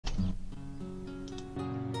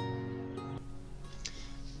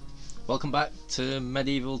Welcome back to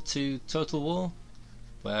Medieval 2 Total War,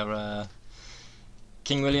 where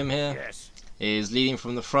King William here is leading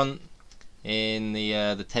from the front in the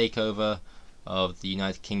takeover of the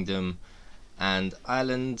United Kingdom and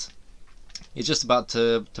Ireland. He's just about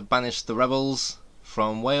to banish the rebels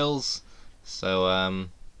from Wales, so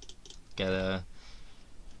get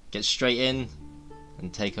straight in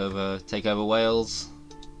and take over Wales.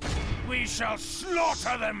 We shall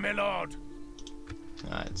slaughter them, my lord.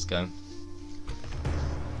 Alright, let's go.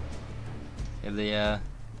 Yeah, the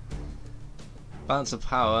balance of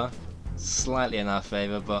power slightly in our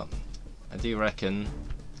favour, but I do reckon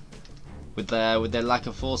with their lack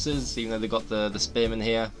of forces, even though they've got the spearmen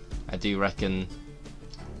here, I do reckon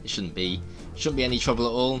it shouldn't be any trouble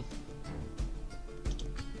at all.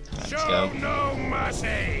 Right, let's go. Show no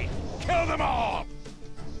mercy. Kill them all.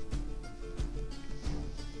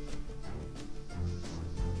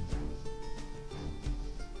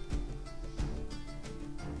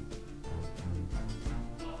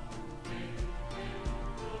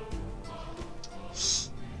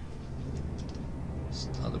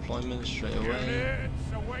 Start deployment straight away.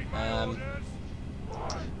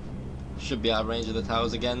 Should be out of range of the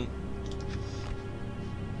towers again.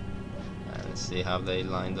 Let's see how they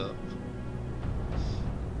lined up.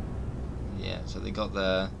 Yeah, so they got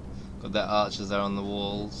their archers there on the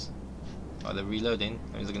walls. Right, they're reloading.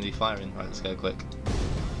 That means they're going to be firing. Right, let's go quick.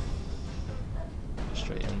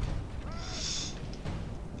 Straight in.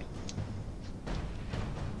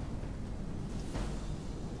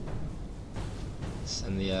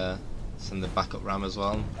 Send the backup ram as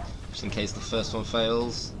well, just in case the first one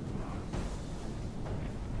fails.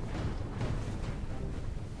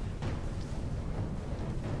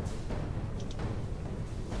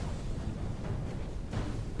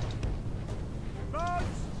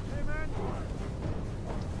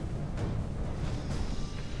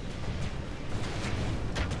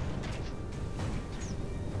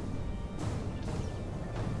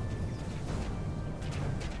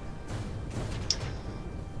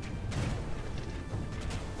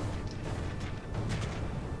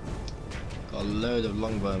 Got a load of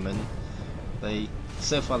longbowmen.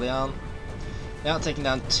 So far they aren't taking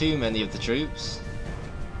down too many of the troops.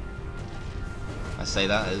 I say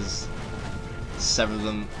that as 7 of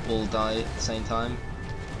them all die at the same time.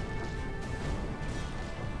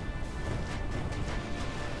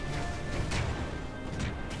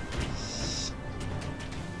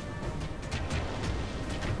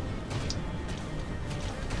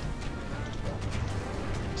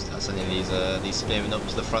 Sending these spearmen up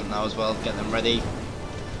to the front now as well, get them ready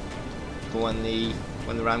for when the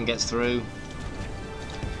ram gets through.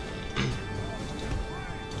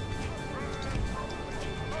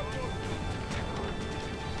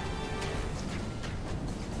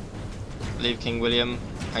 Leave King William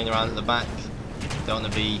hanging around at the back. Don't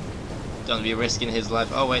want to be risking his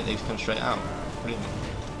life. Oh wait, they've come straight out. Brilliant.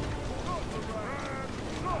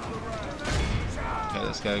 Okay,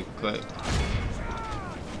 let's go quick.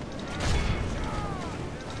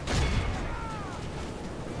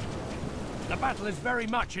 The battle is very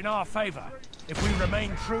much in our favour. If we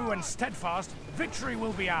remain true and steadfast, victory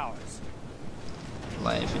will be ours.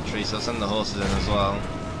 Light infantry, so I'll send the horses in as well.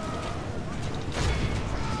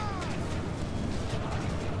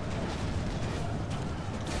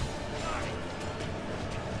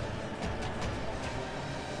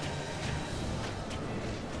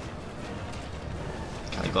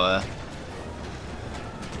 Kind of got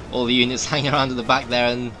all the units hanging around at the back there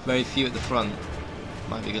and very few at the front.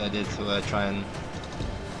 Might be a good idea to try and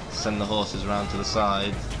send the horses around to the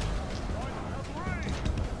side.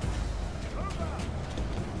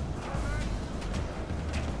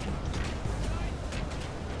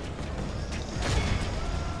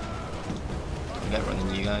 Get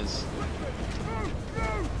running, you guys.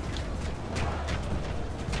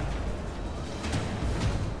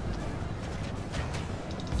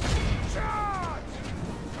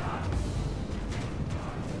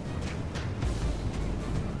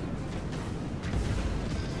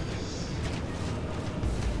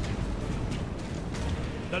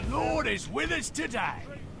 The Lord is with us today.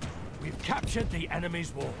 We've captured the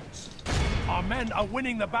enemy's walls. Our men are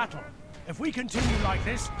winning the battle. If we continue like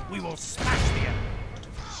this, we will smash the enemy.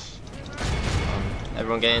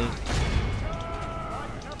 Everyone get in.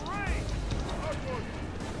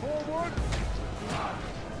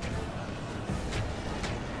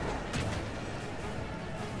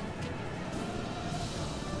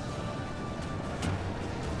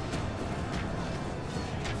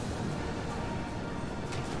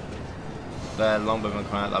 There, longbowman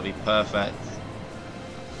come out, that'll be perfect.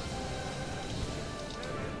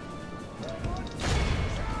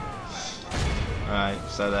 Right,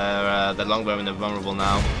 so they're longbowmen are vulnerable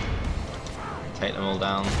now. Take them all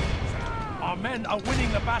down. Our men are winning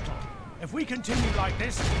the battle. If we continue like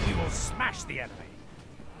this, we will smash the enemy.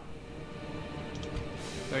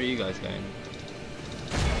 Where are you guys going?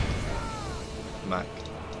 Back.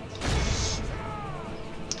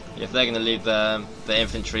 Yeah, if they're going to leave the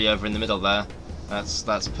infantry over in the middle there,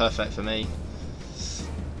 that's perfect for me.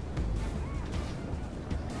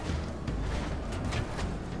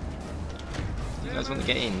 You guys want to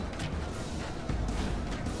get in?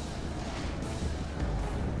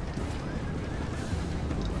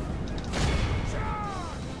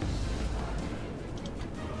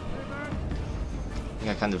 I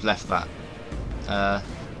think I kind of left that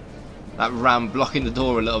ram blocking the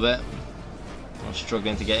door a little bit. I'm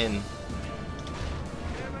struggling to get in.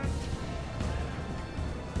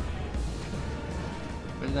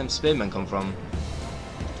 Where did them spearmen come from?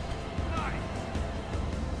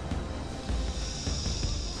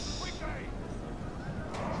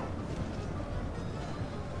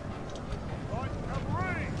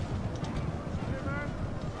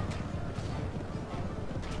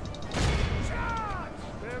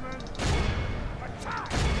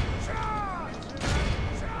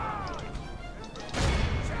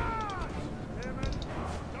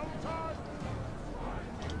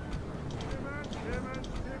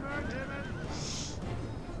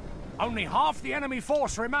 Only half the enemy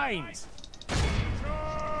force remains.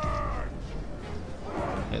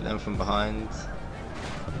 Hit them from behind.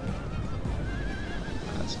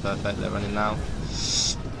 That's perfect, they're running now.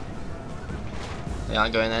 They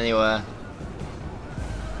aren't going anywhere.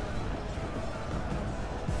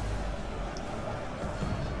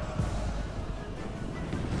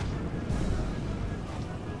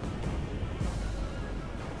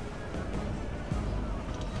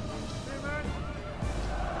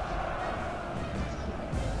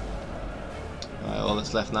 All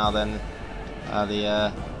that's left now then are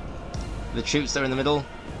the troops that are in the middle.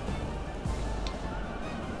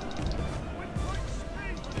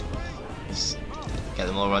 Just get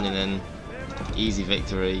them all running in. Easy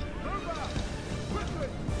victory.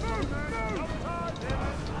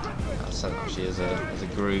 That's actually as a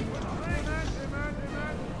group.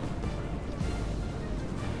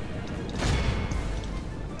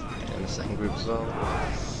 And the second group as well.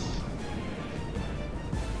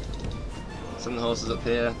 Send the horses up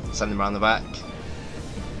here, send them around the back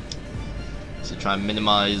to try and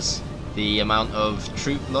minimise the amount of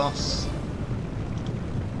troop loss.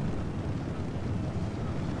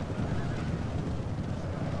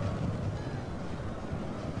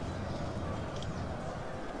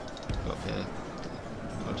 Go up here,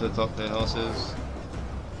 up to the top there, horses.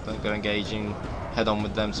 Don't go engaging head on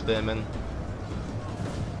with them spearmen.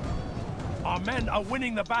 Our men are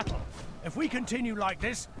winning the battle. If we continue like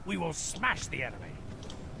this, we will smash the enemy.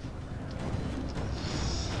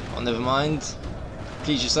 Oh, never mind.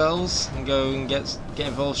 Please yourselves and go and get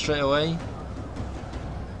involved straight away.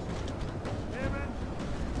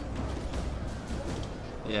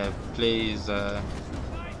 Yeah, please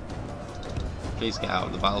please get out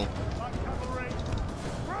of the battle.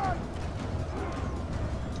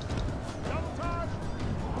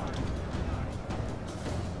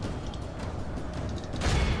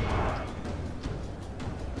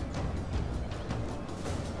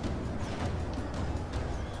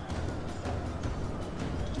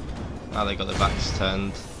 Now they got their backs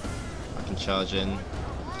turned, I can charge in,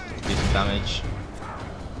 do some damage.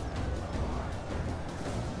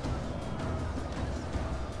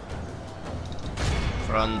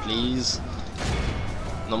 Run, please.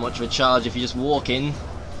 Not much of a charge if you just walk in.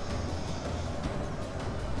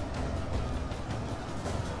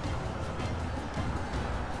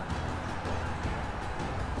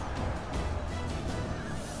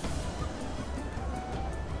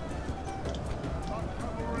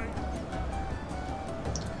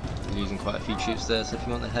 Losing quite a few troops there, so if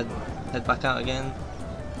you want to head back out again.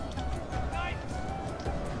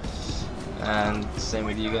 And same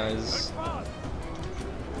with you guys.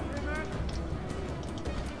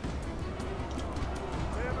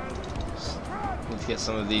 Need to get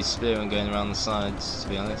some of these spearmen going around the sides, to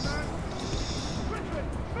be honest.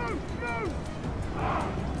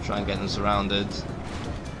 Try and get them surrounded.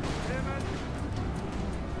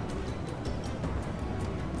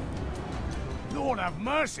 Lord have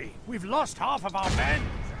mercy, we've lost half of our men.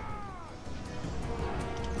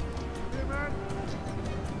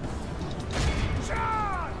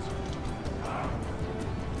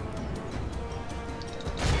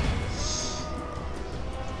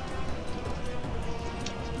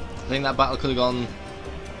 I think that battle could have gone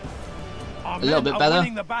a little bit better.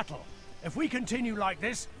 Winning the battle. If we continue like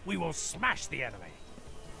this, we will smash the enemy.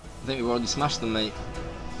 I think we've already smashed them, mate.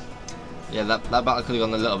 Yeah, that battle could have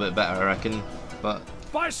gone a little bit better, I reckon. But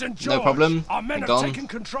Bison George, no problem. Our men have taken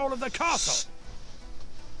control of the castle.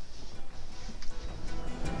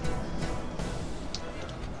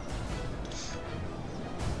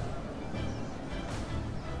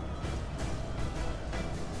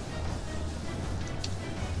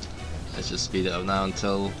 Let's just speed it up now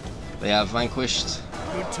until they have vanquished.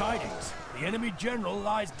 Good tidings. The enemy general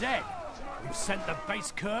lies dead. We've sent the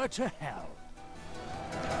base cur to hell.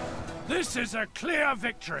 This is a clear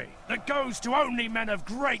victory that goes to only men of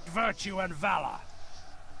great virtue and valor.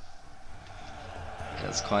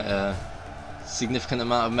 That's quite a significant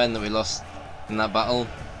amount of men that we lost in that battle.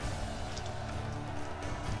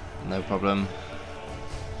 No problem.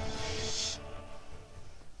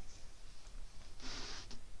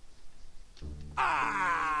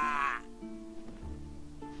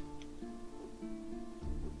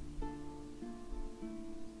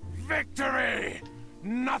 Victory!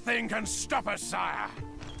 Nothing can stop us, sire.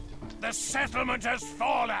 The settlement has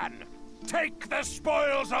fallen. Take the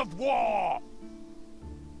spoils of war.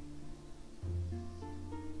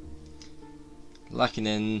 Lacking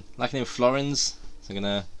in florins, so I'm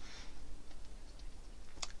gonna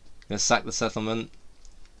sack the settlement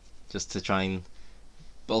just to try and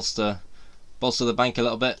bolster the bank a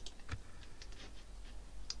little bit.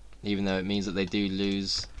 Even though it means that they do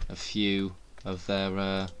lose a few of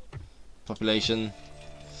their population.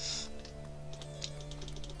 It's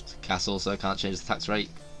a castle, so I can't change the tax rate.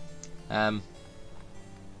 I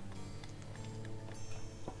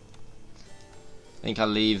think I'll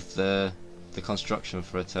leave the construction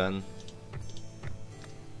for a turn.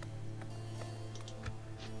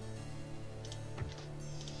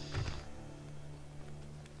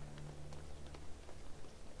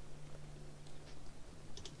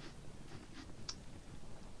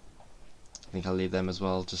 I think I'll leave them as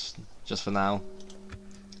well, just for now.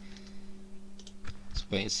 Let's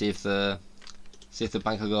wait and see if the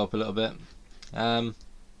bank will go up a little bit.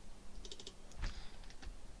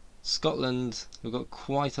 Scotland, we've got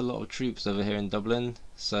quite a lot of troops over here in Dublin,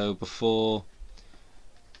 so before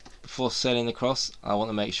sailing across, I want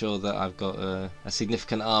to make sure that I've got a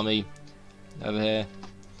significant army over here,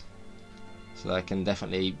 so that I can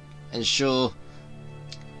definitely ensure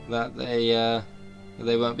that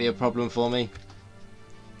they won't be a problem for me.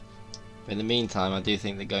 But in the meantime, I do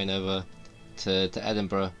think that going over to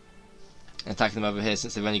Edinburgh and attacking them over here,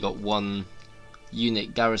 since they've only got one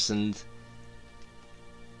unit garrisoned,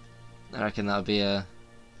 I reckon that would be a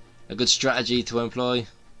good strategy to employ.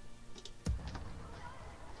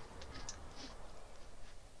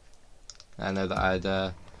 I know that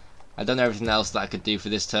I'd done everything else that I could do for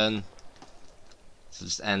this turn, so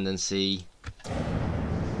just end and see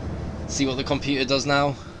what the computer does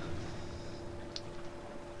now.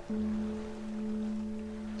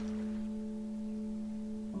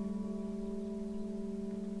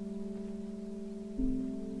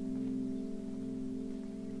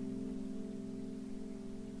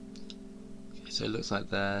 Okay, so it looks like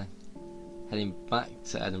they're heading back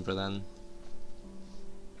to Edinburgh then.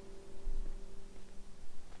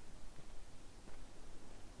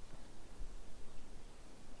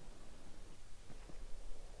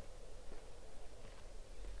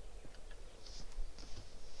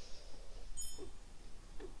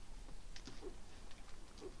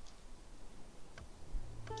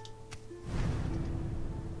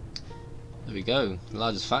 There we go,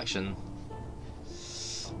 largest faction.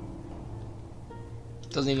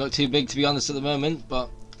 Doesn't even look too big, to be honest, at the moment, but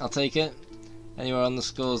I'll take it. Anywhere on the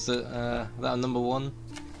scores that are number one.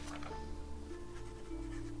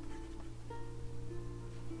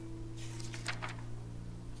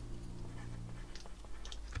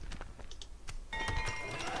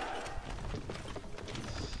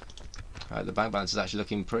 Right, the bank balance is actually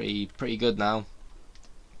looking pretty good now.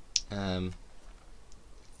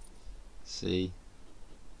 See.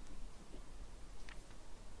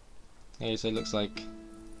 Okay, so it looks like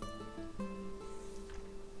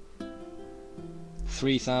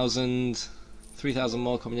 3,000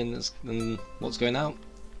 more coming in than what's going out.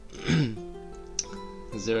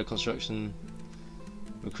 Zero construction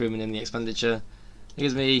recruitment in the expenditure. It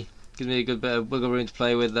gives me a good bit of wiggle room to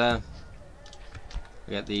play with there.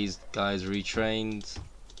 I get these guys retrained.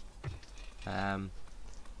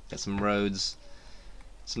 Get some roads.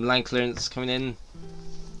 Some land clearance coming in.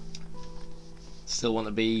 Still want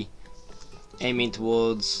to be aiming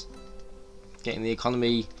towards getting the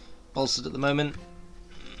economy bolstered at the moment.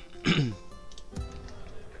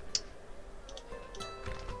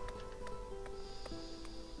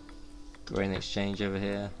 Grain exchange over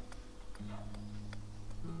here.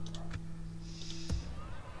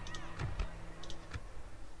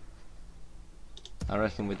 I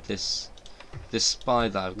reckon with this spy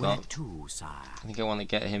that I've got, to, sire? I think I want to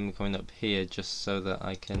get him coming up here just so that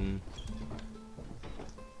I can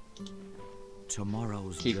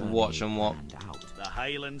Tomorrow's keep a watch on what the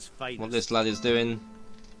Highlands this lad is doing.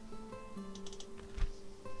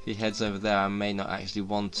 If he heads over there, I may not actually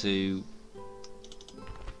want to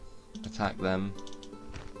attack them.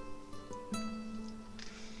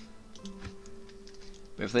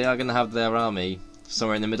 But if they are going to have their army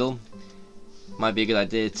somewhere in the middle, might be a good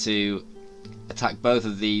idea to attack both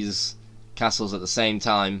of these castles at the same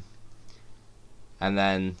time, and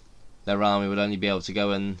then their army would only be able to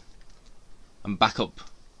go and back up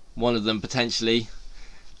one of them potentially.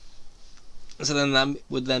 So then that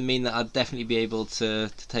would then mean that I'd definitely be able to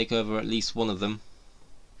take over at least one of them.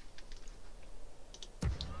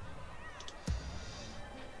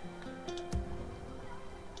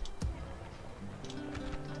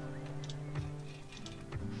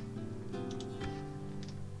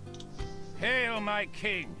 Hail, my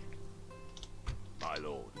king! My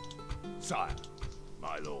lord. Sire,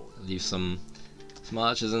 my lord. Leave some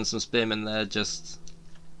archers and some spearmen there just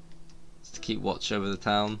to keep watch over the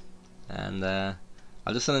town, and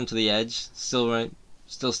I'll just send them to the edge,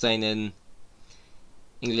 still staying in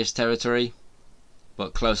English territory,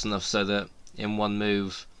 but close enough so that in one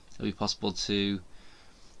move it'll be possible to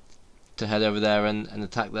head over there and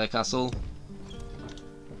attack their castle.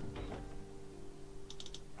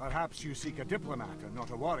 Perhaps you seek a diplomat and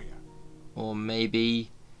not a warrior. Or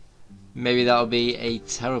maybe that would be a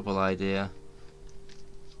terrible idea.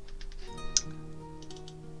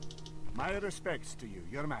 My respects to you,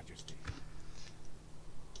 your majesty.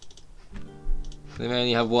 They may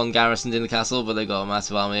only have one garrisoned in the castle, but they've got a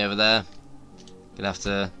massive army over there. Gonna have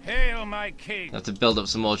to Hail, my king! build up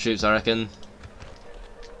some more troops, I reckon.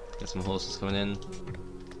 Get some horses coming in.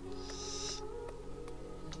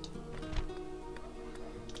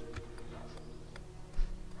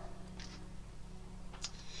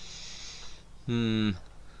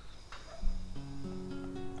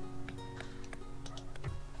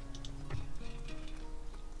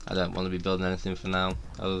 I don't want to be building anything for now,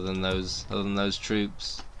 other than those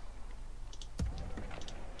troops.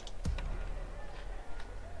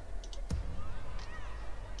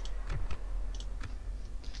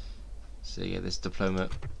 So you get this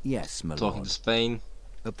diplomat Yes, my talking lord. to Spain.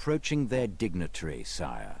 Approaching their dignitary,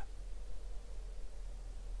 sire.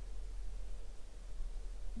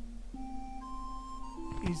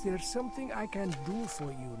 Is there something I can do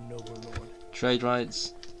for you, noble lord? Trade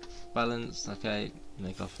rights, balanced. Okay,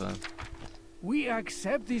 make offer. We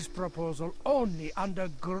accept this proposal only under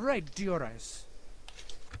great duress.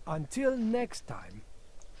 Until next time.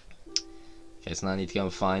 Okay, so now I need to go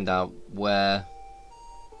and find out where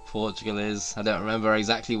Portugal is. I don't remember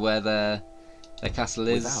exactly where their castle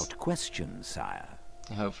is. Without question, sire.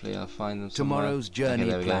 Hopefully I'll find them somewhere. Tomorrow's journey Okay,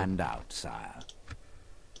 there we go. planned out, sire.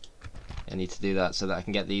 I need to do that so that I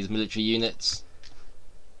can get these military units.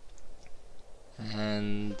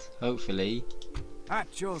 And hopefully,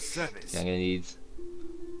 At your service. I'm going to need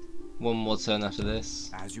one more turn after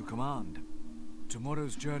this. As you command.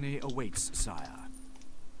 Tomorrow's journey awaits, sire.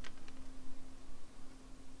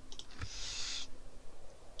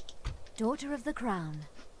 Daughter of the Crown.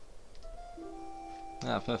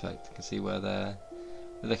 Ah, perfect. I can see where the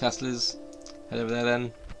castle is. Head over there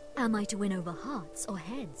then. Am I to win over hearts or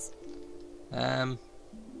heads? I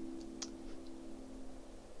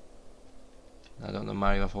don't know,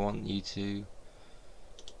 Mario, if I want you to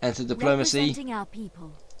enter diplomacy. Representing our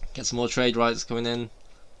people. Get some more trade rights coming in.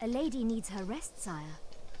 A lady needs her rest, sire.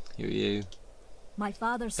 Who are you? My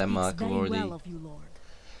father Denmark, speaks I've very already- well of you, Lord.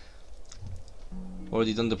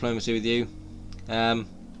 Already done diplomacy with you. I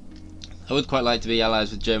would quite like to be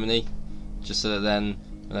allies with Germany, just so that then,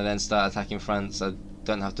 when I then start attacking France, I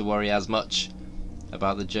don't have to worry as much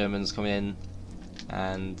about the Germans coming in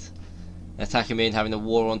and attacking me and having a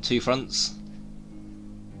war on two fronts.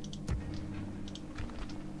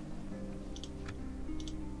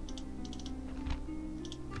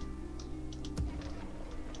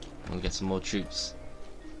 I'll get some more troops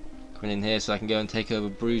coming in here so I can go and take over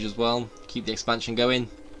Bruges as well. Keep the expansion going.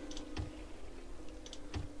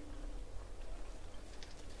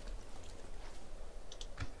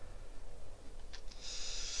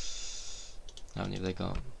 How many have they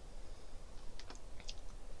got?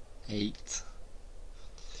 8.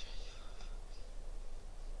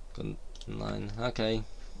 Got 9. Okay.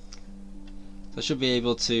 So I should be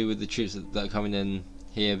able to, with the troops that are coming in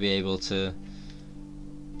here, be able to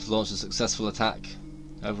launch a successful attack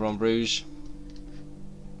over on Bruges.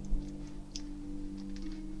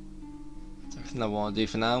 So I think that's what I want to do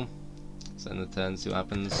for now. Set in the turn, see what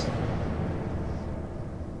happens.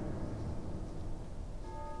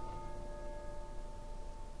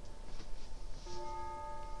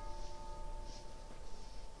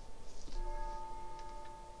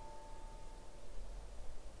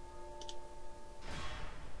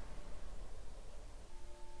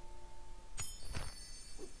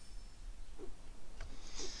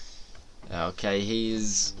 Okay, he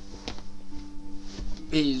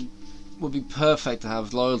would be perfect to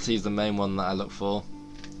have. Loyalty is the main one that I look for.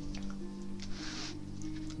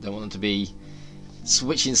 Don't want him to be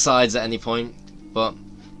switching sides at any point, but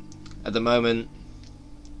at the moment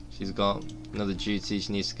she's got another duty.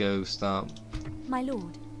 She needs to go start My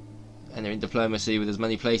lord. entering diplomacy with as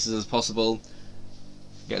many places as possible,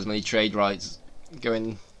 get as many trade rights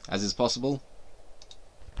going as is possible.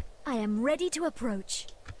 I am ready to approach.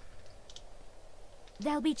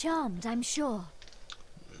 They'll be charmed, I'm sure.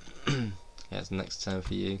 Yeah, it's next turn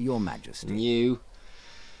for you. Your Majesty. New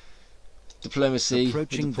diplomacy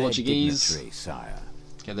Approaching with the Portuguese. their dignitary, sire.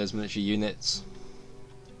 Get those military units.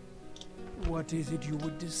 What is it you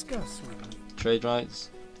would discuss with me? Trade rights.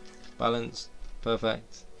 Balance.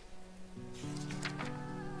 Perfect.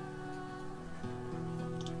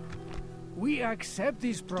 We accept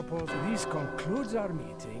this proposal. This concludes our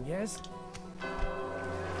meeting, yes?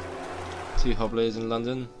 2 hobblers in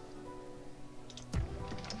London.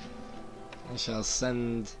 I shall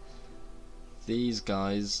send these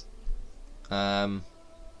guys up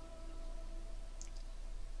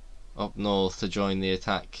north to join the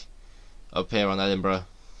attack up here on Edinburgh.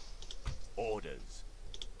 Orders.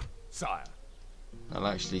 Sire. I'll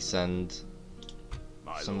actually send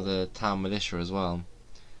My some of lord. the town militia as well.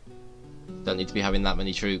 Don't need to be having that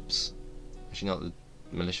many troops. Actually, not the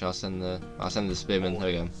militia. I'll send the spearmen. There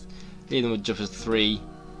we go. Leave them with just 3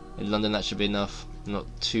 in London. That should be enough. I'm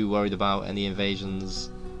not too worried about any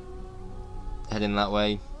invasions heading that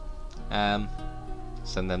way.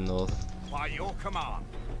 Send them north. By your command.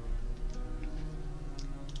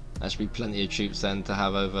 That should be plenty of troops then to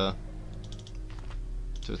have over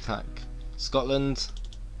to attack Scotland.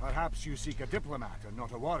 Perhaps you seek a diplomat and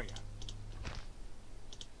not a warrior.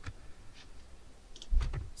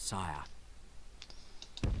 Sire.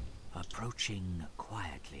 Approaching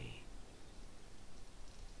quietly.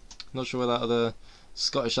 Not sure where that other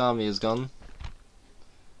Scottish army has gone.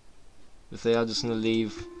 If they are just going to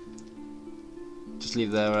leave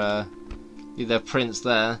their prince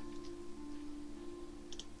there,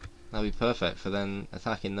 that'll be perfect for then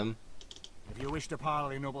attacking them. If you wish to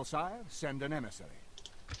parley, noble sire, send an emissary.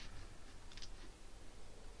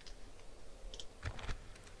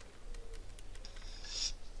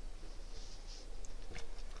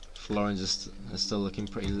 Florence is still looking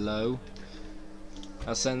pretty low.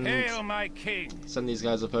 I'll send my king. these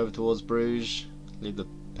guys up over towards Bruges, leave the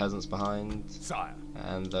peasants behind, Sire.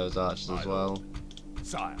 and those archers as well.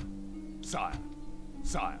 Sire. Sire.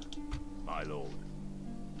 Sire. My lord.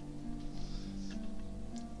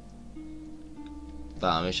 That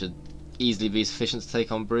army should easily be sufficient to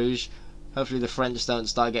take on Bruges. Hopefully the French don't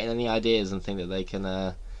start getting any ideas and think that they can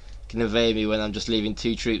invade me when I'm just leaving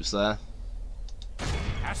 2 troops there.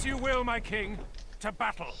 As you will, my king. To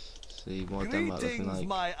battle. See what Denmark looking like.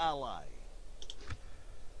 my ally.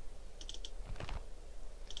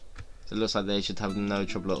 It looks like they should have no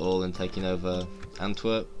trouble at all in taking over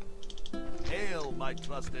Antwerp. Hail, my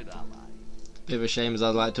trusted ally. Bit of a shame, as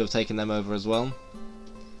I'd like to have taken them over as well.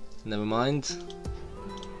 Never mind.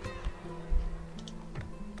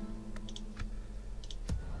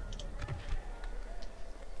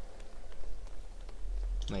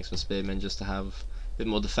 Makes for spearmen just to have a bit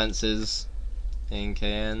more defences in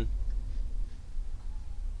KN.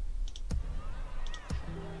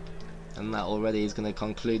 And that already is going to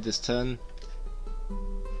conclude this turn,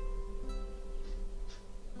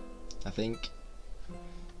 I think.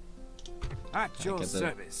 At your get the-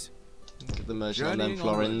 service. Get the merchant on them Journeying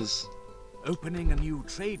florins. Opening a new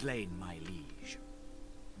trade lane, my liege.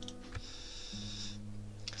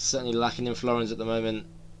 Certainly lacking in florins at the moment.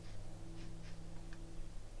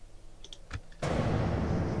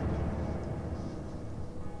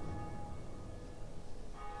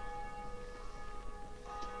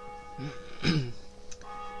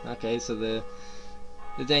 Okay, so the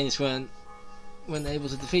Danish weren't able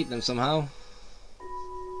to defeat them somehow.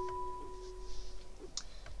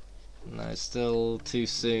 No, it's still too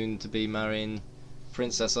soon to be marrying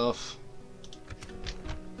Princess off.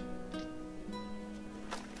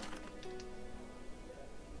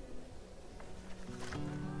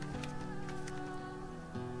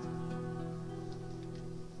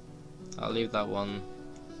 I'll leave that one.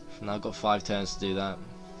 For now, I've got 5 turns to do that.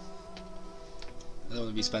 I don't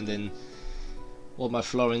want to be spending all my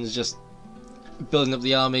florins just building up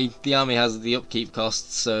the army. The army has the upkeep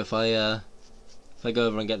costs, so if I go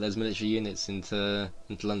over and get those military units into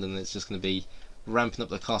London, it's just going to be ramping up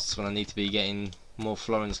the costs when I need to be getting more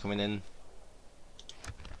florins coming in.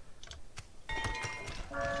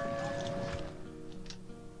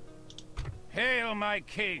 Hail, my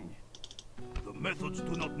king. The methods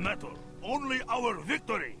do not matter. Only our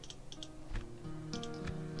victory.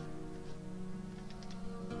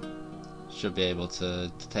 Should be able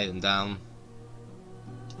to take them down.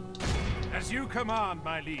 As you command,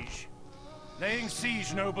 my liege. Laying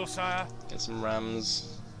siege, noble sire. Get some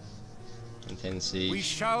rams. Maintain siege. We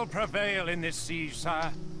shall prevail in this siege,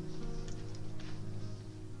 sire.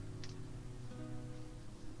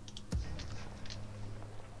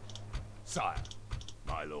 Sire,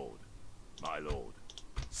 my lord,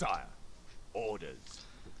 sire, orders.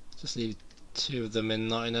 Just leave 2 of them in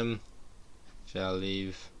Nottingham. Shall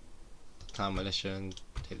leave the town militia and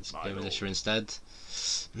take the spear militia instead.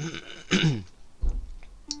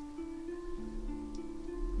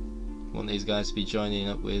 Want these guys to be joining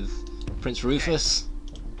up with Prince Rufus.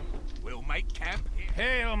 We'll make camp here.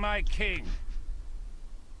 Hail, my king.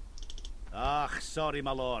 Ah, sorry,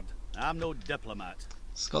 my lord. I'm no diplomat.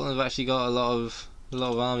 Scotland have actually got a lot of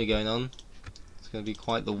army going on. It's going to be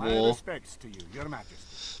quite the My war. respects to you, Your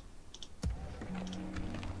Majesty.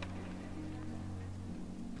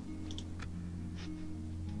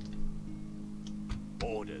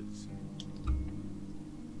 Orders.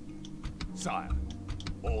 Sire,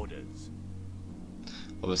 orders.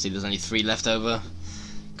 Obviously, there's only 3 left over.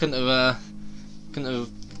 Couldn't have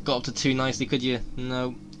got up to 2 nicely, could you?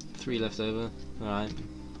 No, 3 left over. All right.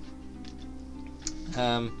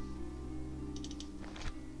 I'll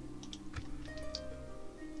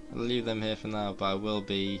leave them here for now, but I will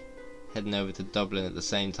be heading over to Dublin at the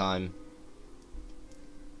same time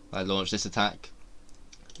I launch this attack.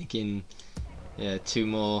 Thinking, yeah,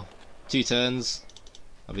 2 turns,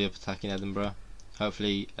 I'll be up attacking Edinburgh.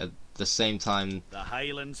 Hopefully at the same time The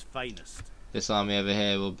Highlands' finest. this army over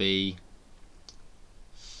here will be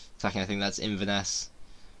attacking, I think that's Inverness.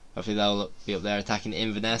 Hopefully they'll be up there attacking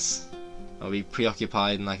Inverness. I'll be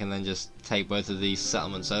preoccupied and I can then just take both of these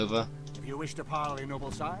settlements over. If you wish to parley,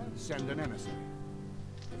 noble sire, send an emissary.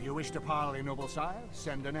 If you wish to parley, noble sire,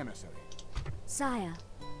 send an emissary. Sire.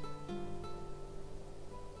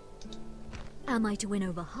 Am I to win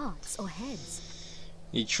over hearts or heads?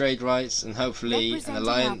 Need trade rights and hopefully an Representing our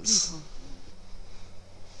alliance.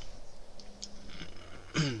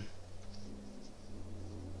 people.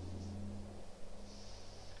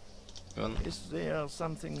 Go on. Is there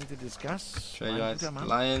something to discuss? Trade mein rights, guter Mann?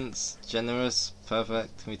 alliance, generous,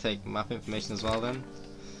 perfect. Can we take map information as well then?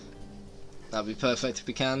 That'd be perfect if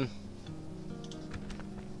we can.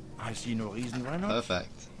 I see no reason why not.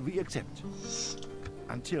 Perfect. We accept.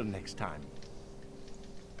 Until next time.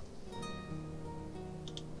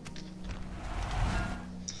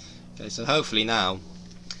 Okay, so hopefully now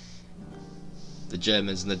the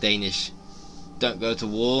Germans and the Danish don't go to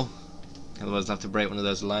war. Otherwise they'll have to break one of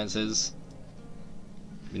those alliances.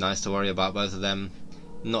 Be nice to worry about both of them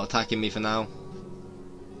not attacking me for now.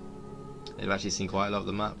 They've actually seen quite a lot of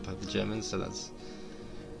the map of the Germans, so that's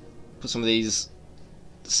put some of these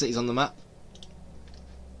cities on the map.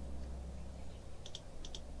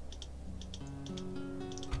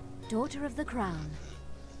 Daughter of the Crown.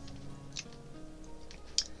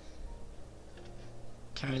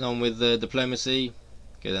 Carrying on with the diplomacy,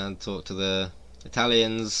 go down and talk to the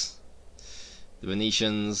Italians, the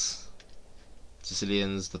Venetians,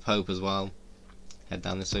 Sicilians, the Pope as well. Head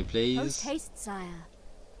down this way, please. Post haste, sire.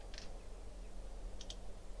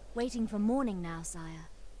 Waiting for morning now, sire.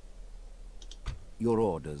 Your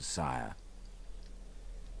orders, sire.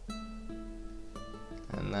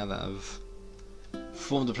 And now that I've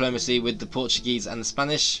formed diplomacy with the Portuguese and the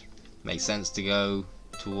Spanish, makes sense to go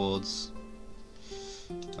towards,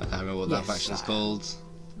 I can't remember what that Yes, faction's sire. called.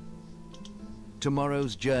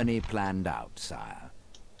 Tomorrow's journey planned out, sire.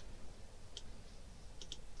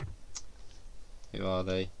 Who are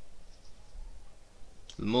they?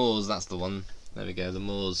 The Moors, that's the one. There we go, the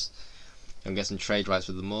Moors. I'm getting some trade rights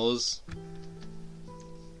with the Moors.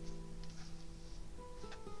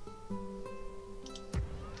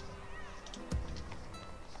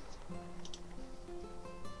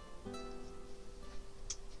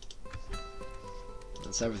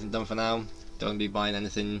 That's everything done for now. Don't want to be buying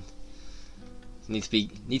anything. Need to be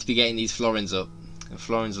getting these florins up. And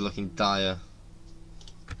florins are looking dire.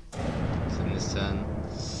 So in this turn.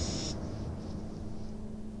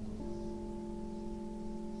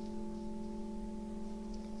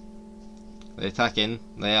 Are they attacking?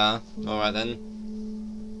 They are. Alright then.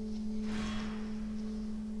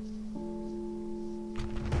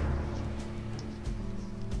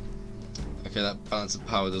 Okay, that balance of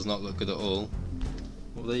power does not look good at all.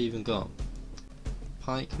 What have they even got?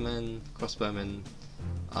 Pikemen, crossbowmen,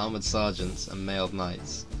 armoured sergeants and mailed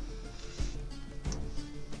knights.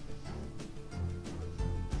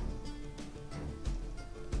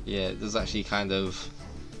 Yeah, it does actually kind of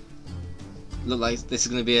look like this is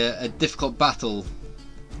going to be a difficult battle.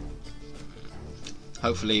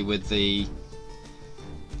 Hopefully with the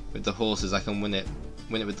horses I can win it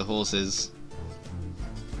with the horses.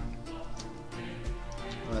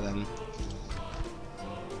 Right then.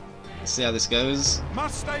 Let's see how this goes.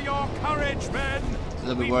 Muster your courage, men. A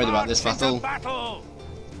little bit worried about this battle.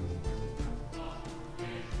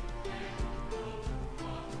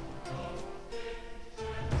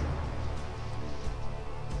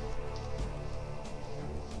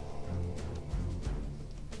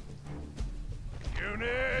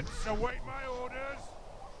 Units, await my orders.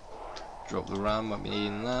 Drop the ram, won't be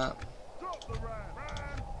needing that. Drop the ram.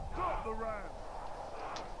 Drop the ram.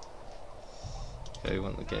 Okay, we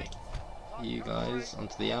want to get you guys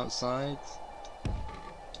onto the outside.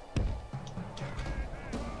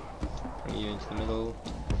 Bring you into the middle.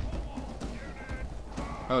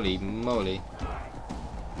 Holy moly.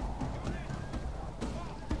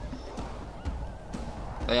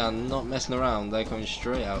 They are not messing around, they're coming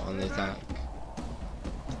straight out on the attack.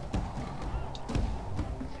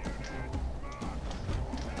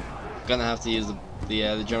 Gonna have to use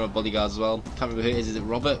the general bodyguards as well. Can't remember who it is it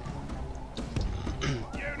Robert?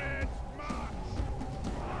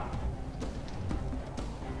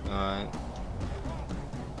 Alright.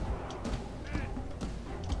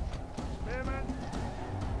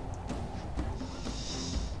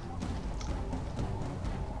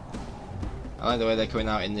 I like the way they're coming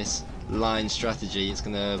out in this line strategy. It's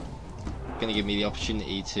gonna give me the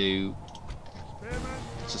opportunity to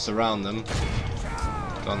surround them.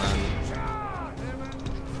 Go on then.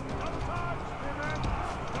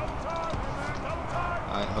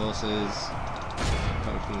 Alright, horses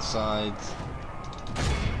coming from the sides.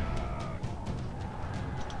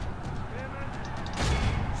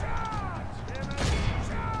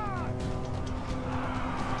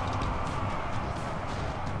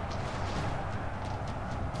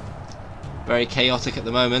 Very chaotic at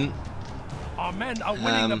the moment. Our men are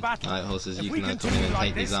winning the battle. Alright, horses, If you we can now come in continue and like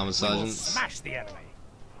take these this, armored we will sergeants. smash the enemy.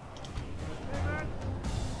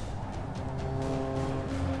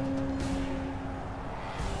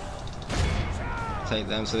 Take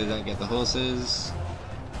them so they don't get the horses.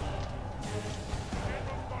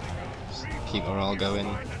 Just keep morale going.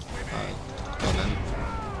 Alright, go on then.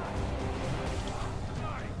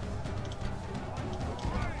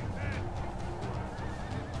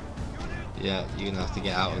 Yeah, you're gonna have to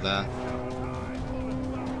get out of there.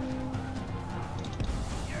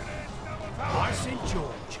 By St.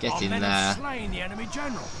 George, Get our in men there. have slain the enemy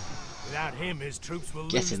general. Without him, his troops will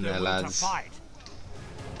Get lose in their there, will to lads. fight.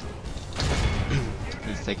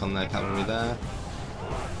 Need to take on their cavalry there.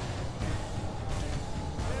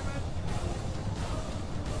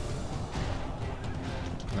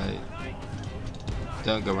 Right.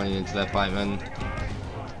 Don't go running into their pikemen.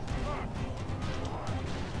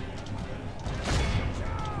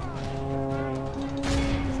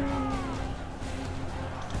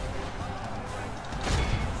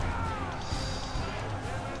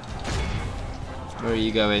 Where are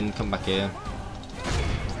you going? Come back here.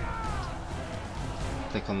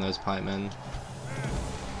 Take on those pikemen.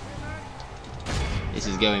 This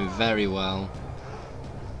is going very well.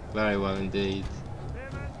 Very well indeed.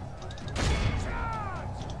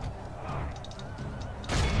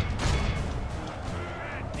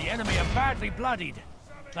 The enemy are badly bloodied.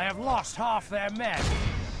 They have lost half their men.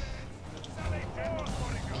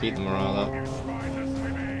 Keep the morale up.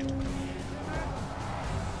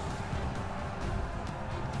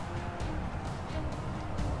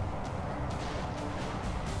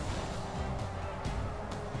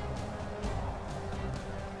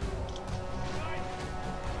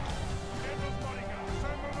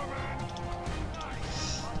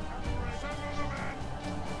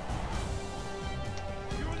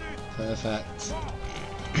 Perfect.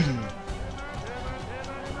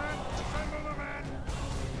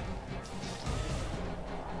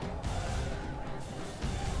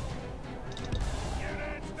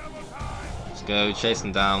 Let's go, chase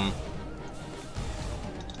them down.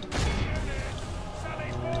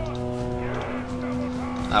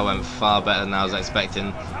 That went far better than I was expecting.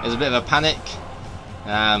 It was a bit of a panic.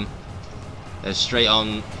 They're straight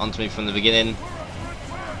onto me from the beginning.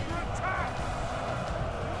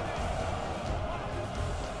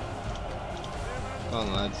 Come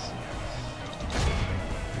on, lads.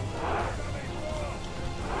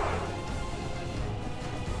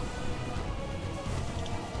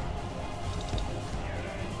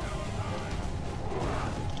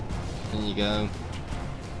 In you go.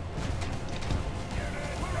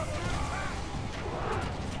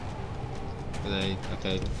 Are they?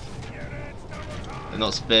 Okay. They're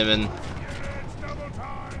not spearmen.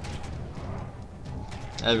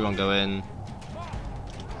 Everyone go in.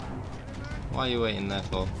 Why are you waiting there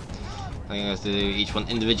for? I think I have to do each one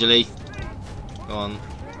individually. Go on.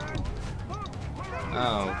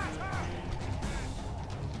 Oh.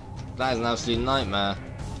 That is an absolute nightmare.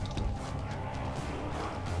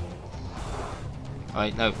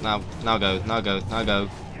 Alright, no, now go, now go, now go.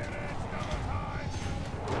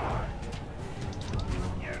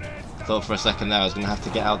 Thought for a second there I was going to have to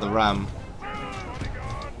get out the ram.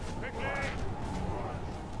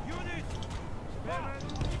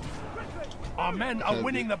 Our men are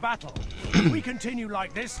winning the battle. If we continue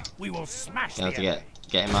like this, we will smash the enemy. Have to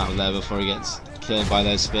get him out of there before he gets killed by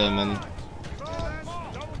those spearmen.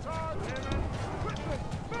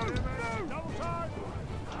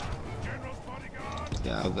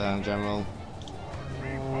 Get out of there, General.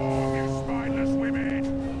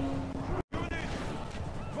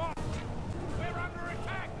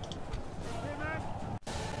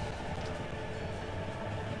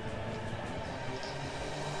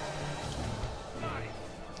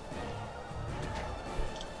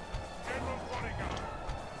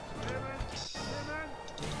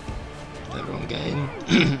 Everyone get in.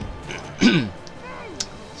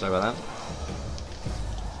 Sorry about that.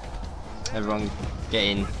 Everyone get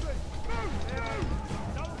in.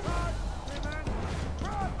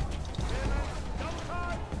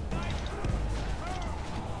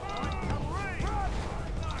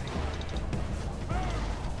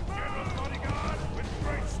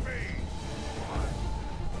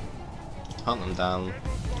 Hunt them down.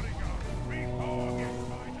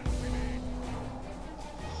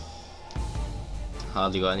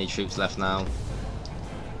 Hardly got any troops left now.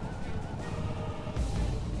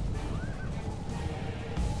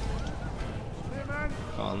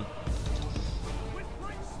 Come on.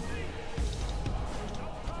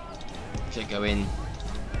 Should go in.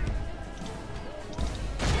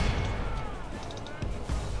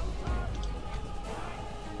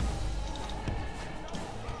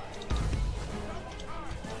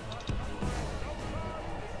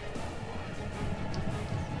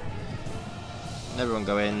 Everyone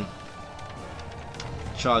go in.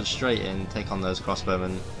 Charge straight in, take on those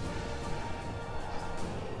crossbowmen.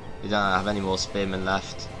 We don't have any more spearmen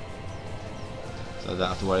left, so I don't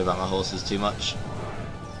have to worry about my horses too much.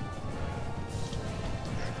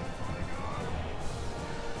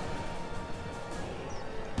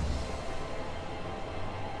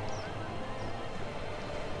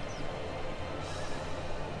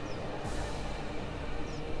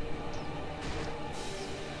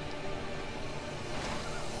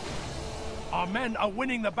 Our men are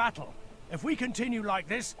winning the battle. If we continue like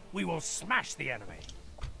this, we will smash the enemy.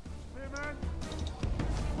 Spearman,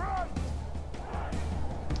 run!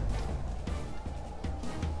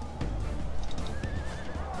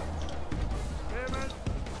 Spearman,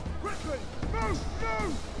 quickly, move,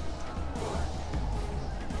 move!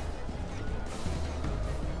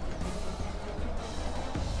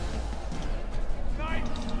 Knights,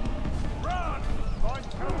 run!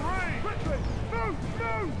 Find cavalry! Quickly, move,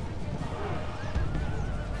 move!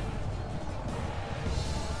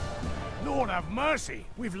 Lord have mercy!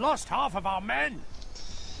 We've lost half of our men!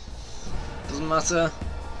 Doesn't matter.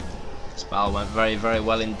 This battle went very, very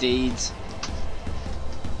well indeed.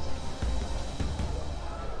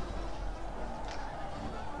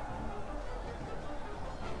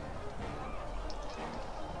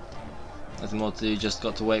 Nothing more to do, just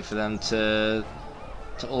got to wait for them to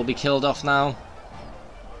all be killed off now.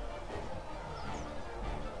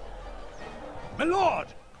 My lord!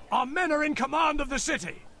 Our men are in command of the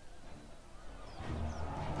city!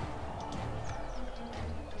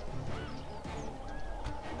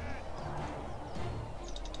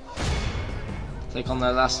 Take on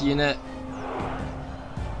their last unit.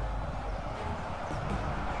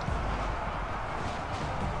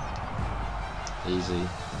 Easy.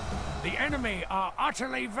 The enemy are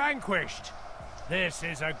utterly vanquished. This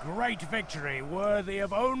is a great victory, worthy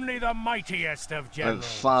of only the mightiest of Went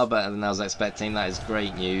generals. far better than I was expecting. That is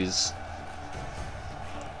great news.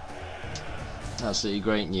 Absolutely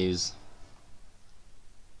great news.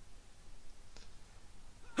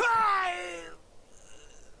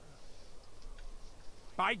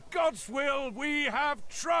 By God's will, we have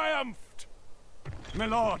triumphed! My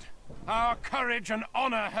lord, our courage and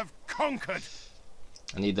honor have conquered.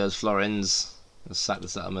 I need those florins. Let's sack the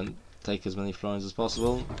settlement. Take as many florins as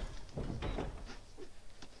possible.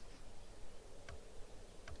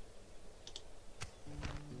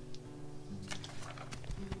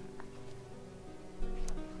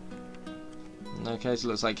 Okay, so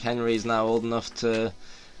it looks like Henry's now old enough to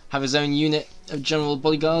have his own unit of general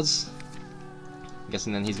bodyguards.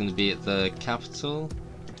 guessing then he's going to be at the capital.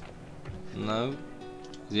 No.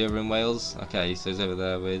 Is he over in Wales? Okay, so he's over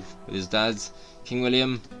there with his dad, King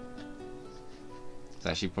William. It's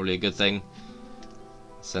actually probably a good thing.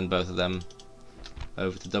 Send both of them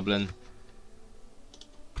over to Dublin.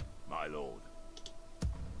 My lord.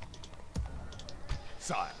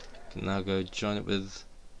 Sire. Can now go join it with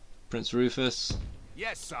Prince Rufus.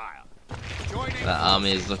 Yes, sire. Joining That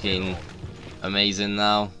army is looking amazing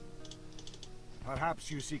now. Perhaps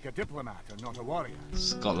you seek a diplomat and not a warrior.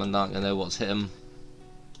 Scotland aren't going to know what's hit them.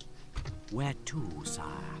 Where to, sire?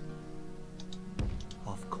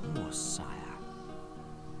 Of course, sire.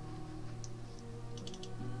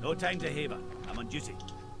 No time to haver. I'm on duty.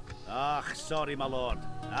 Ah, sorry, my lord.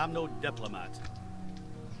 I'm no diplomat.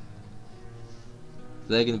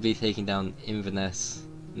 They're going to be taking down Inverness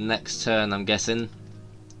next turn, I'm guessing.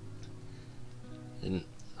 And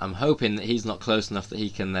I'm hoping that he's not close enough that he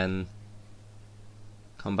can then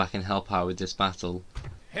come back and help out with this battle.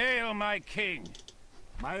 Hail, my king.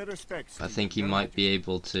 My respects. I think he might be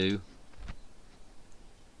able to.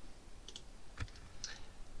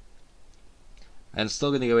 I'm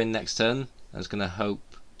still going to go in next turn. I was going to hope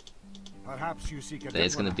Perhaps you seek a that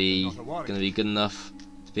it's going to be diplomat and not a warrior. good enough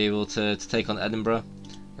to be able to take on Edinburgh.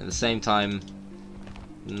 At the same time,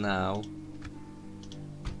 now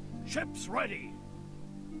Ships ready.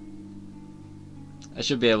 I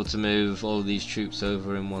should be able to move all of these troops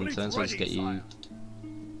over in one Fleet turn. So I'll just ready, get you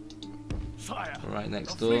Sire, right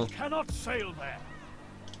next the door. fleet cannot sail there.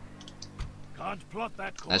 Can't plot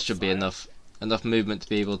that course, That should be sire. enough movement to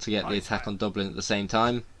be able to get the Aye, attack sire. on Dublin at the same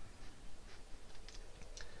time.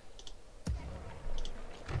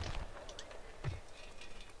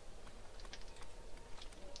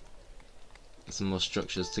 Some more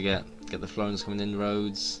structures to get the Florins coming in,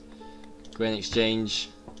 roads, grain exchange,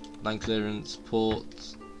 land clearance,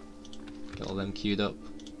 port, get all them queued up.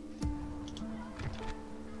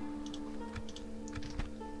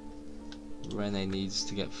 Rene needs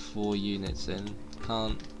to get 4 units in,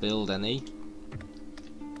 can't build any.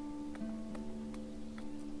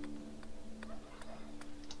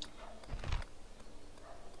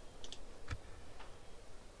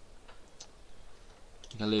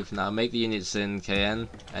 I'll leave for now. Make the units in KN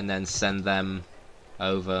and then send them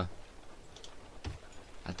over.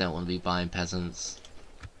 I don't want to be buying peasants,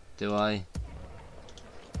 do I?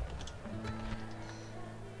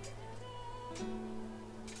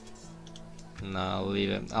 No, I'll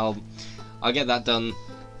leave it. I'll get that done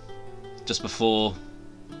just before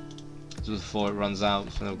it runs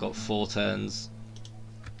out. So I've got 4 turns.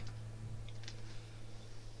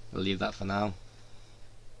 I'll leave that for now.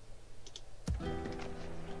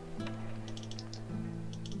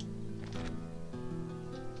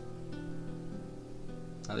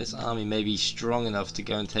 Now this army may be strong enough to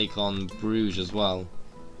go and take on Bruges as well.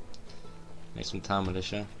 Make some town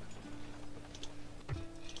militia.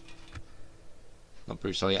 Not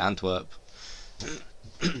Bruges, sorry, Antwerp.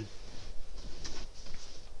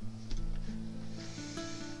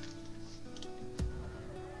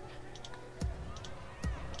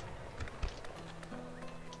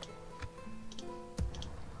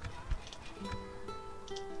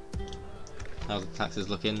 How's the taxes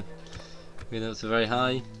looking? Going up to very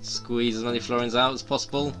high. Squeeze as many florins out as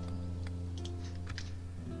possible.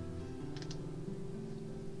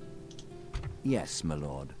 Yes, my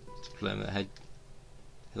lord. Deployment head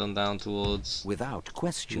on down towards Without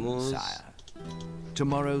question, Moors. sire.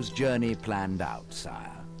 Tomorrow's journey planned out,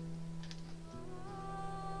 sire.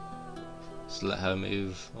 Just let her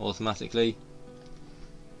move automatically.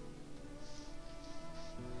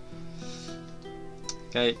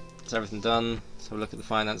 Okay, that's everything done. Let's have a look at the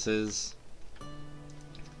finances.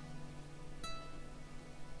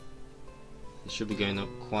 It should be going up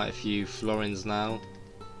quite a few florins now.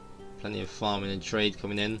 Plenty of farming and trade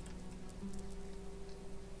coming in.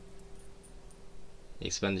 The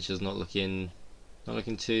expenditure's not looking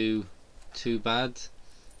too bad.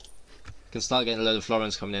 I can start getting a load of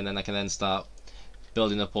florins coming in, and I can then start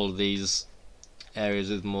building up all of these areas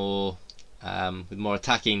with more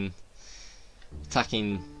attacking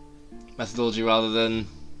methodology rather than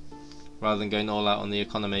going all out on the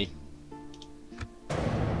economy.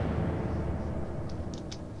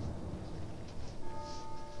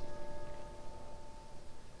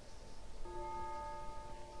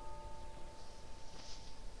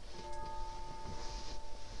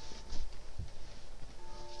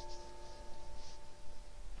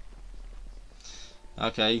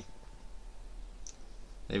 Okay,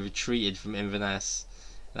 they retreated from Inverness.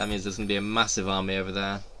 That means there's going to be a massive army over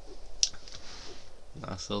there.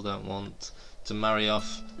 I still don't want to marry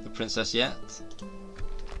off the princess yet.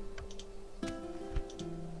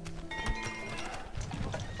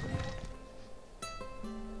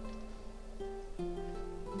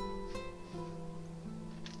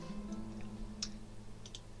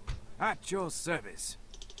 At your service.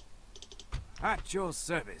 At your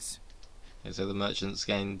service. Okay, so the merchant's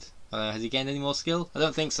gained... has he gained any more skill? I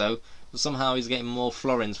don't think so. But somehow he's getting more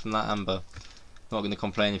florins from that amber. Not going to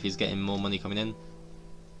complain if he's getting more money coming in.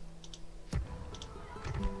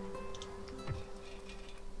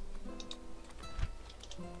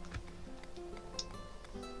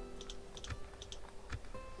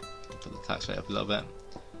 Put the tax rate up a little bit.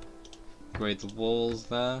 Upgrade the walls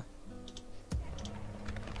there.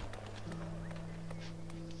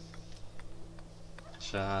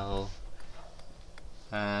 Shall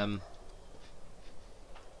I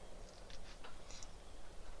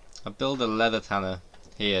build a leather tanner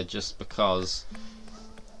here just because,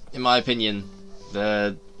 in my opinion,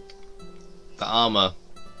 the armor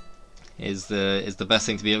is the best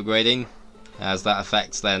thing to be upgrading, as that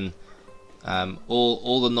affects then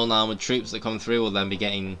all the non-armored troops that come through will then be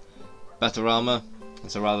getting better armor.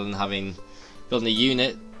 And so rather than building a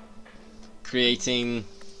unit, creating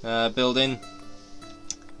building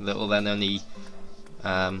that will then only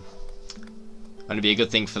be a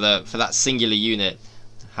good thing for that singular unit,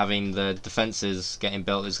 having the defenses getting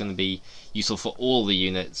built is going to be useful for all the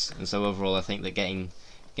units. And so overall I think that getting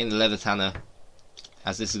the leather tanner,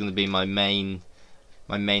 as this is going to be my main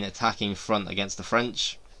attacking front against the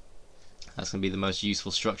French, that's going to be the most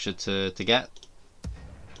useful structure to get.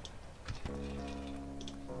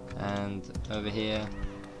 And over here,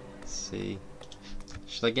 let's see,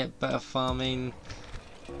 should I get better farming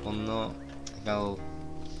or not? I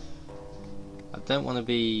don't want to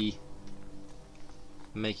be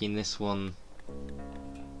making this one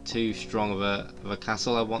too strong of a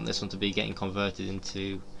castle. I want this one to be getting converted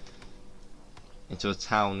into a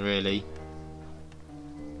town, really.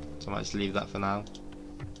 So I might just leave that for now.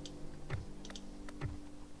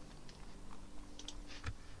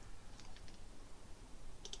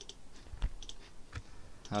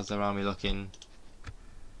 How's their army looking?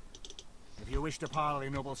 If you wish to parley,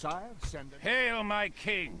 noble sire, send an... Hail, my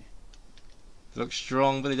king! They look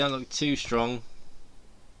strong, but they don't look too strong.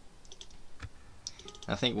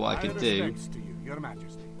 I think what I could do to you, Your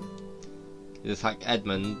Majesty. is attack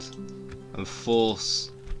Edmund and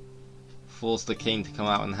force the king to come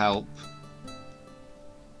out and help,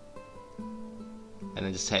 and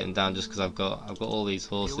then just take them down just because I've got all these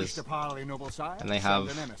horses, Parley, noble sire, and they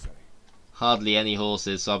have hardly any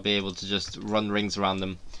horses, so I'll be able to just run rings around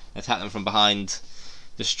them, attack them from behind,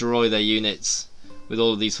 destroy their units with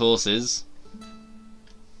all of these horses.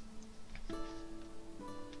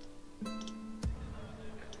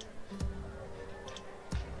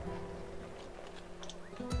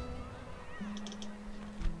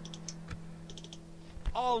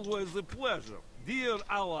 Always a pleasure, dear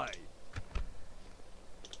ally.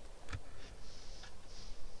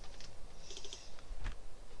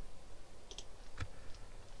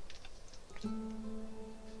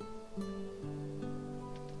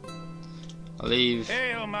 I'll leave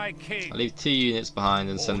 2 units behind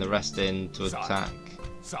and send the rest in to attack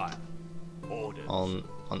on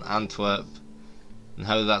Antwerp, and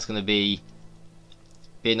hope that's going to be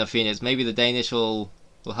enough units. Maybe the Danish will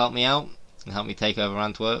help me out and help me take over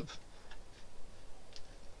Antwerp.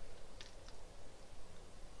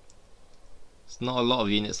 It's not a lot of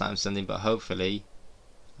units that I'm sending, but hopefully,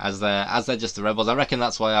 as they're just the rebels, I reckon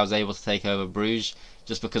that's why I was able to take over Bruges,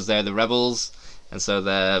 just because they're the rebels, and so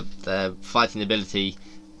their fighting ability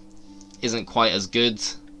isn't quite as good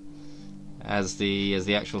as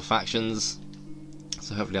the actual factions.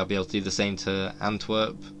 So hopefully I'll be able to do the same to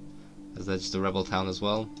Antwerp, as they're just a rebel town as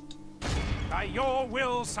well. By your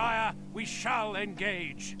will, sire, we shall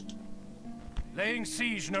engage. Laying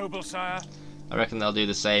siege, noble sire. I reckon they'll do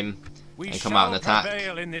the same and come out and attack.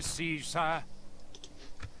 Prevail in this siege, sire.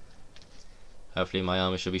 Hopefully my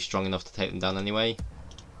army should be strong enough to take them down anyway.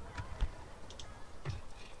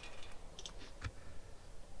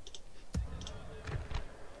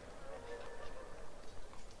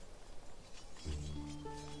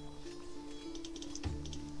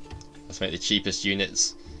 Let's make the cheapest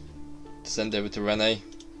units to send over to Rene.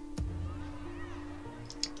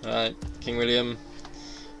 Alright, King William,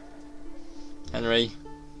 Henry.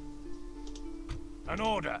 An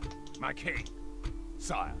order, my king.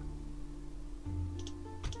 Sire.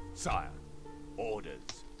 Sire. Orders.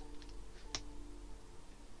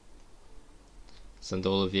 Send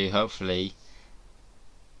all of you. Hopefully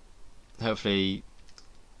that'll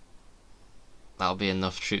be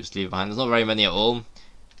enough troops to leave behind. There's not very many at all.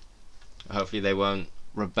 Hopefully they won't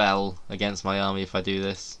rebel against my army if I do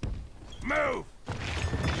this. Move!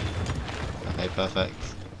 Okay, perfect.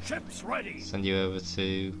 Ships ready. Send you over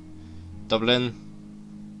to Dublin.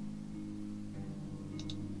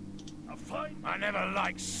 I never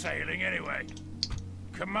liked sailing anyway.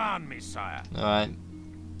 Command me, sire. Alright.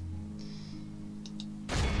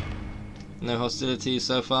 No hostilities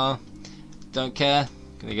so far. Don't care.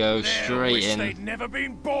 Gonna go straight wish in. They'd never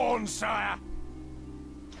been born, sire.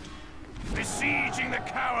 Besieging the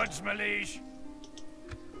cowards, my liege.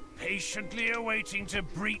 Patiently awaiting to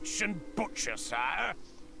breach and butcher, sire.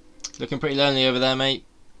 Looking pretty lonely over there, mate.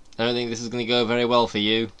 I don't think this is gonna go very well for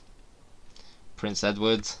you, Prince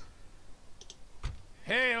Edward.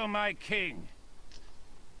 Hail, my king.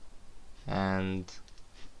 And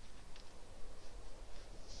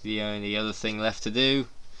the only other thing left to do,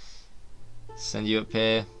 send you up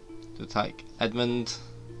here to attack Edmund.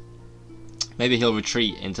 Maybe he'll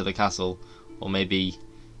retreat into the castle, or maybe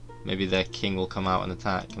their king will come out and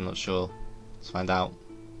attack. I'm not sure. Let's find out.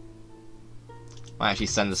 Might actually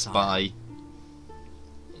send a spy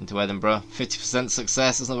into Edinburgh. 50%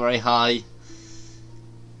 success. It's not very high.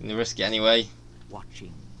 I'm gonna risk it anyway.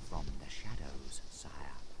 Watching from the shadows, sire.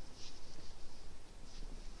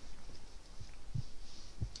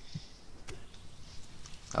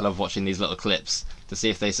 I love watching these little clips to see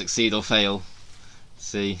if they succeed or fail. Let's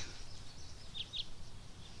see.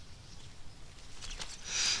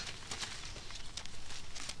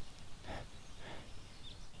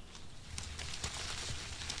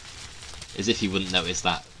 As if you wouldn't notice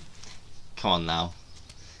that. Come on now.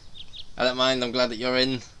 I don't mind, I'm glad that you're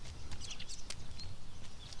in.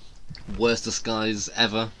 Worst disguise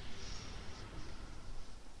ever.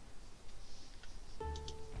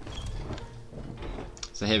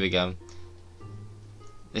 So here we go.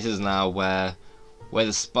 This is now where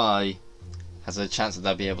the spy has a chance that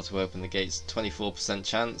they'll be able to open the gates. 24%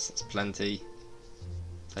 chance, that's plenty.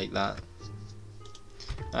 Take that.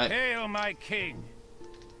 Right. Hail, my king.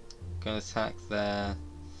 Going to attack their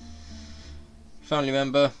family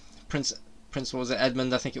member, Prince what was it,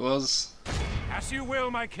 Edmund I think it was. As you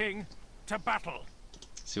will, my king. To battle.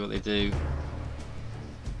 See what they do.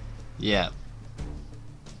 Yeah.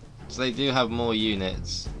 So they do have more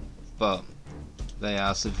units, but they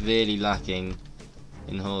are severely lacking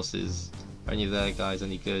in horses. Are any of their guys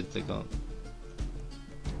any good? They got,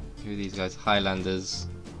 who are these guys? Highlanders.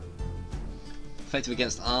 Effective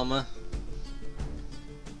against armor.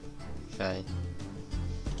 Okay.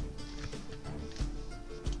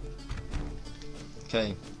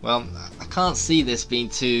 Okay. Well, I can't see this being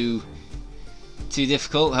too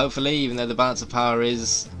difficult. Hopefully, even though the balance of power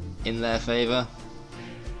is in their favour,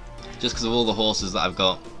 just because of all the horses that I've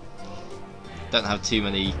got. Don't have too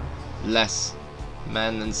many less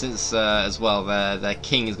men, and since as well their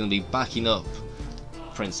king is going to be backing up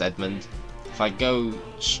Prince Edmund. If I go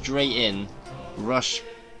straight in, rush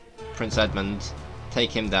Prince Edmund,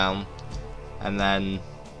 take him down, and then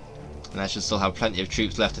I should still have plenty of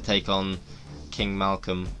troops left to take on King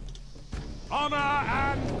Malcolm. Honor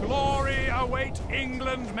and glory await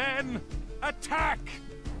England, men. Attack!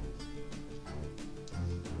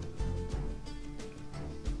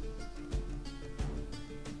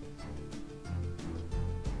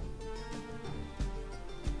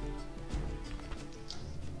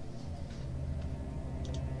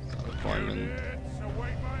 Appointment.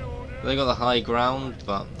 They got the high ground,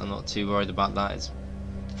 but I'm not too worried about that. It's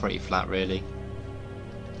pretty flat, really.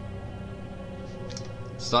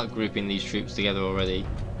 Start grouping these troops together already.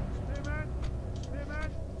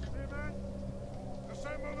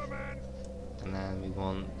 And then we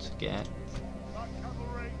want to get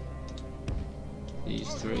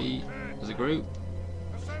these three as a group.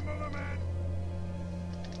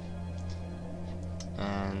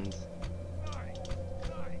 And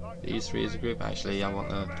these three as a group. Actually, I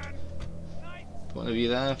want one of you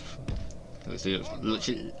there.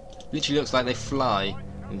 Literally looks like they fly.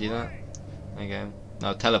 Can you do that? There you go.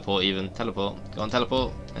 No, teleport even. Teleport. Go on,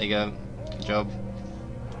 teleport. There you go. Good job.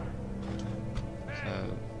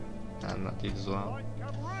 So, and that dude as well.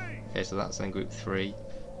 Okay, so that's then group 3.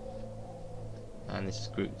 And this is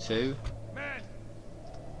group 2.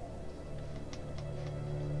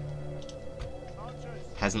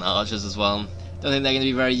 Peasant archers as well. Don't think they're going to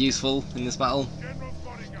be very useful in this battle.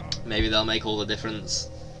 Maybe they'll make all the difference.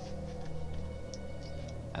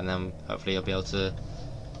 And then hopefully I'll be able to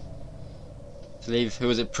leave, who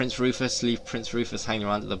was it, Prince Rufus? Leave Prince Rufus hanging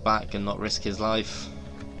around at the back and not risk his life.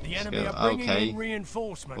 The enemy are bringing in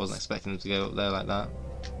reinforcements. Wasn't expecting him to go up there like that.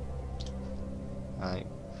 Right.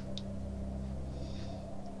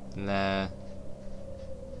 And their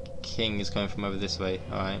king is coming from over this way.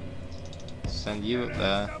 Alright. Send you up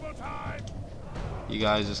there. You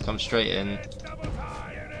guys just come straight in.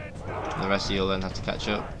 And the rest of you will then have to catch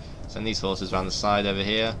up. Send these horses around the side over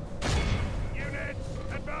here.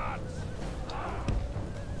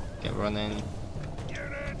 Get running.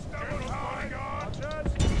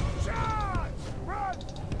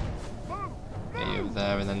 Get you over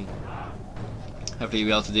there, and then hopefully we'll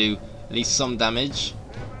be able to do at least some damage.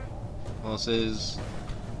 Horses.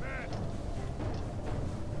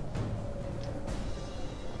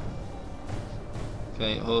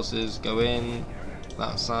 Okay, horses go in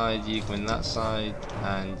that side, you come in that side,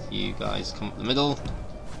 and you guys come up the middle.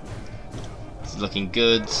 This is looking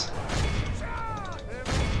good.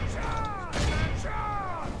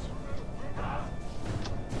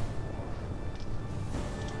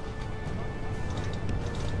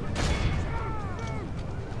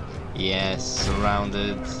 Yes,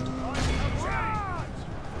 surrounded.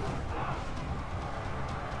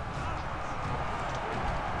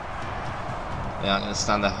 They aren't going to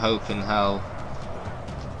stand a hope in hell.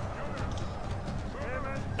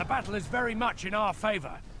 The battle is very much in our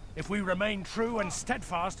favor. If we remain true and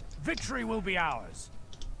steadfast, victory will be ours.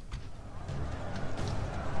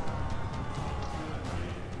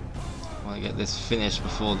 I want to get this finished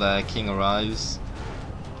before their king arrives.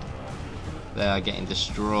 They are getting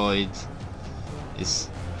destroyed. This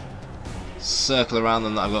circle around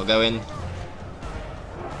them that I've got going.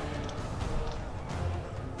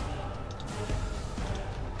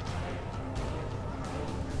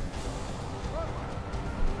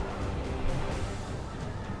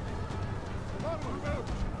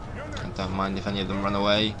 I don't mind if any of them run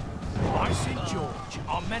away. By St. George,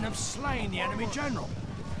 our men have slain the enemy general.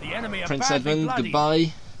 The enemy are Prince badly Edmund, bloodied.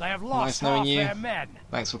 goodbye. They have Nice lost knowing half you. their men.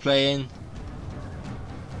 Thanks for playing.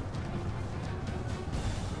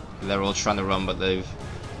 They're all trying to run, but they've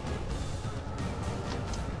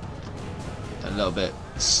a little bit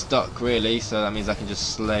stuck really, so that means I can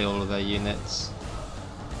just slay all of their units.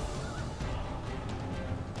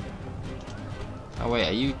 Oh wait,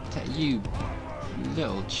 are you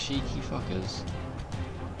little cheeky fuckers?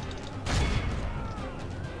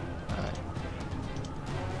 Alright.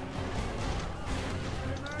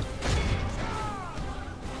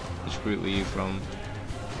 Which group were you from?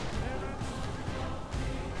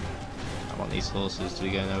 I want these horses to be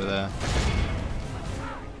going over there.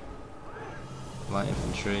 Light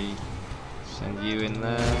infantry. Send you in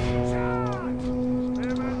there.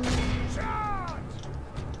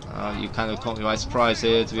 Oh, you kind of caught me by surprise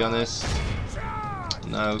here, to be honest.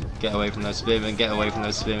 No, get away from those spearmen, get away from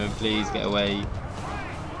those spearmen, please, get away.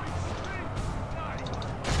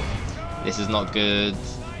 This is not good.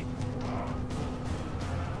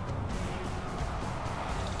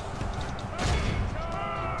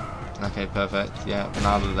 Okay, perfect. Yeah,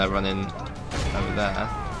 now that they're running over there.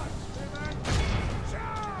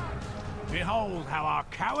 Behold how our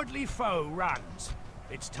cowardly foe runs.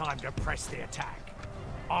 It's time to press the attack.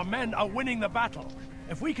 Our men are winning the battle.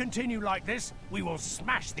 If we continue like this, we will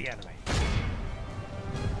smash the enemy.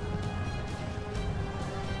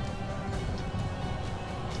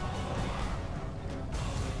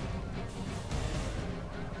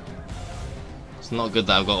 It's not good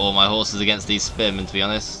that I've got all my horses against these spearmen, to be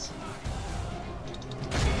honest.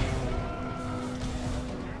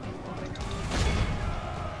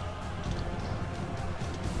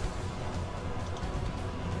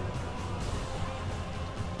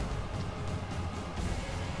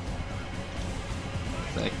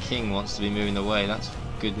 Their king wants to be moving away, that's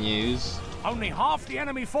good news. Only half the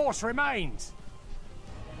enemy force remains.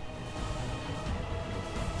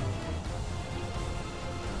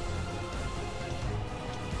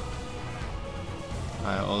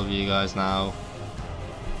 Alright, all of you guys now.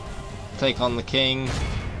 Take on the king.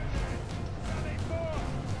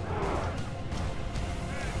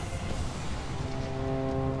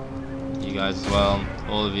 You guys as well,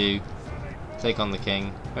 all of you. Take on the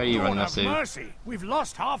king. Where are you running off to? Mercy, we've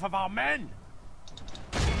lost half of our men.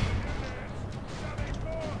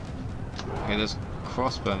 Okay, there's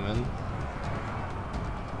crossbowmen.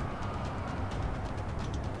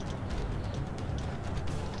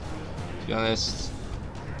 To be honest,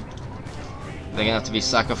 they're gonna have to be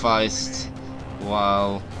sacrificed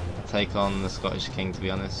while I take on the Scottish king, to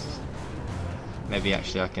be honest. Maybe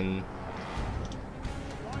actually I can.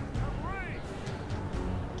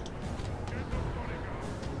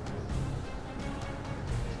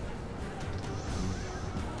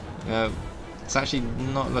 It's actually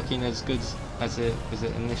not looking as good as it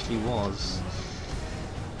initially was.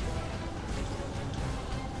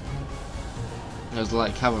 Those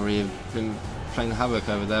light cavalry have been playing havoc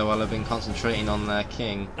over there while I've been concentrating on their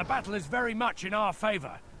king. The battle is very much in our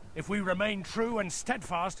favor. If we remain true and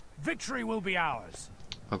steadfast, victory will be ours.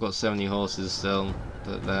 I've got so many horses still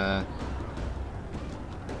that they're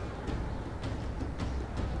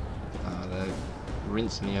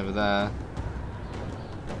rinsed me over there.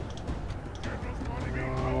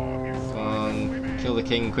 Kill the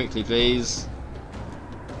king quickly, please.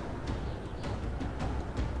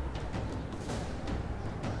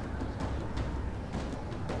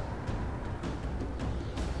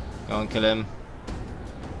 Go on, kill him.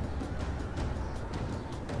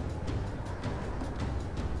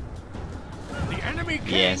 The enemy king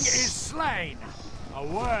Yes. is slain. A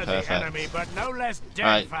worthy Perfect. enemy, but no less dead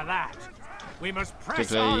Right. for that. We must press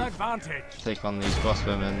Quickly. our advantage. Take on these boss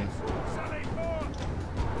women.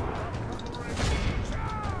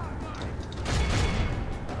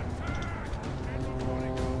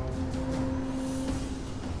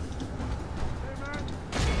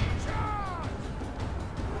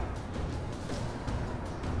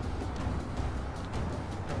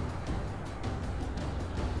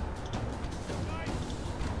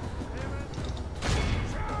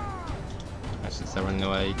 Since they're running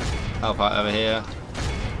away, help out over here.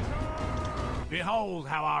 Behold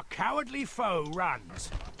how our cowardly foe runs.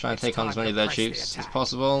 Try and It's take on time as many to of their press the troops as attack.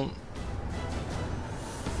 possible.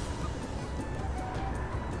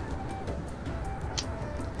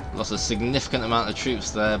 Lost a significant amount of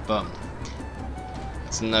troops there, but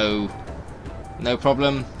it's no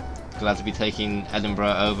problem. Glad to be taking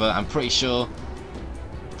Edinburgh over. I'm pretty sure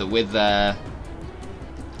that with their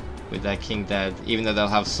king dead, even though they'll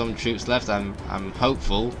have some troops left, I'm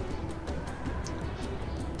hopeful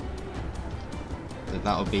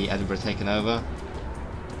that will be Edinburgh taken over.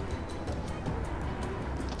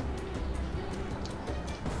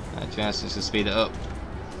 To be honest, just to speed it up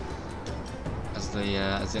as the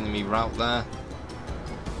enemy route there.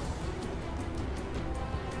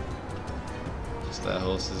 Just their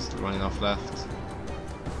horses running off left.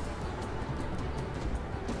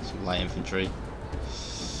 Some light infantry.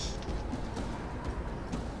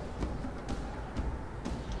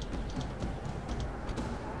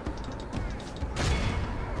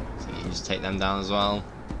 So you can just take them down as well.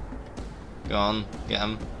 Go on, get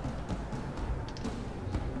them.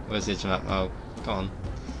 Where's the map? Oh, come on.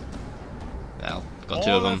 Well, got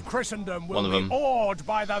two of them. All of Christendom will One of be them. awed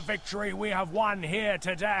by the victory we have won here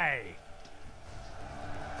today.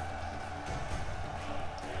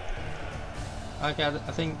 Okay,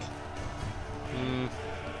 I think.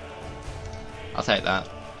 I'll take that.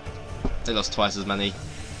 They lost twice as many.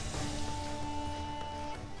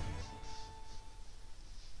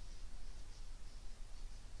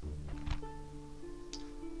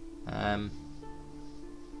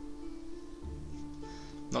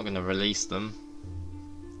 Not going to release them.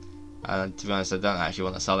 And to be honest, I don't actually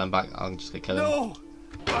want to sell them back. I'm just going to kill them.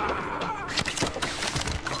 No!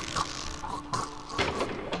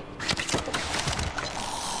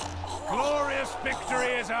 Glorious victory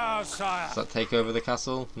is ours, sire. Does that take over the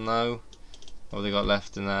castle? No. What have they got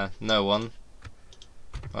left in there? No one.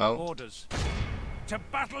 Well, Orders. To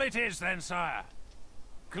battle it is then, sire.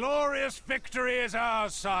 Glorious victory is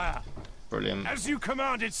ours, sire. brilliant. As you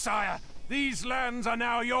commanded, sire. These lands are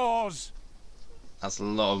now yours. That's a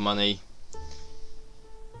lot of money.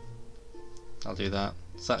 I'll do that.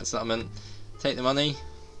 Settlement. Take the money.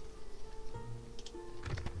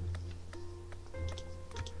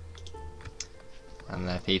 And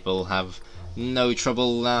their people have no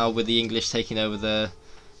trouble now with the English taking over the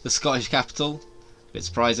Scottish capital. Bit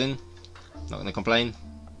surprising. Not going to complain.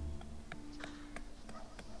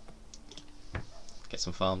 Get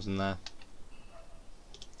some farms in there.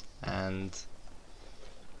 And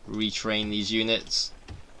retrain these units.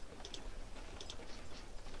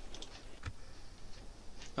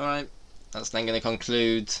 Alright, that's then going to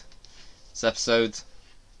conclude this episode.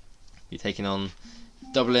 Be taking on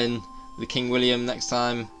Dublin with King William next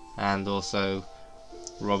time, and also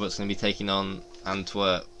Robert's going to be taking on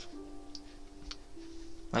Antwerp.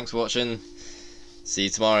 Thanks for watching. See you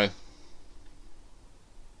tomorrow.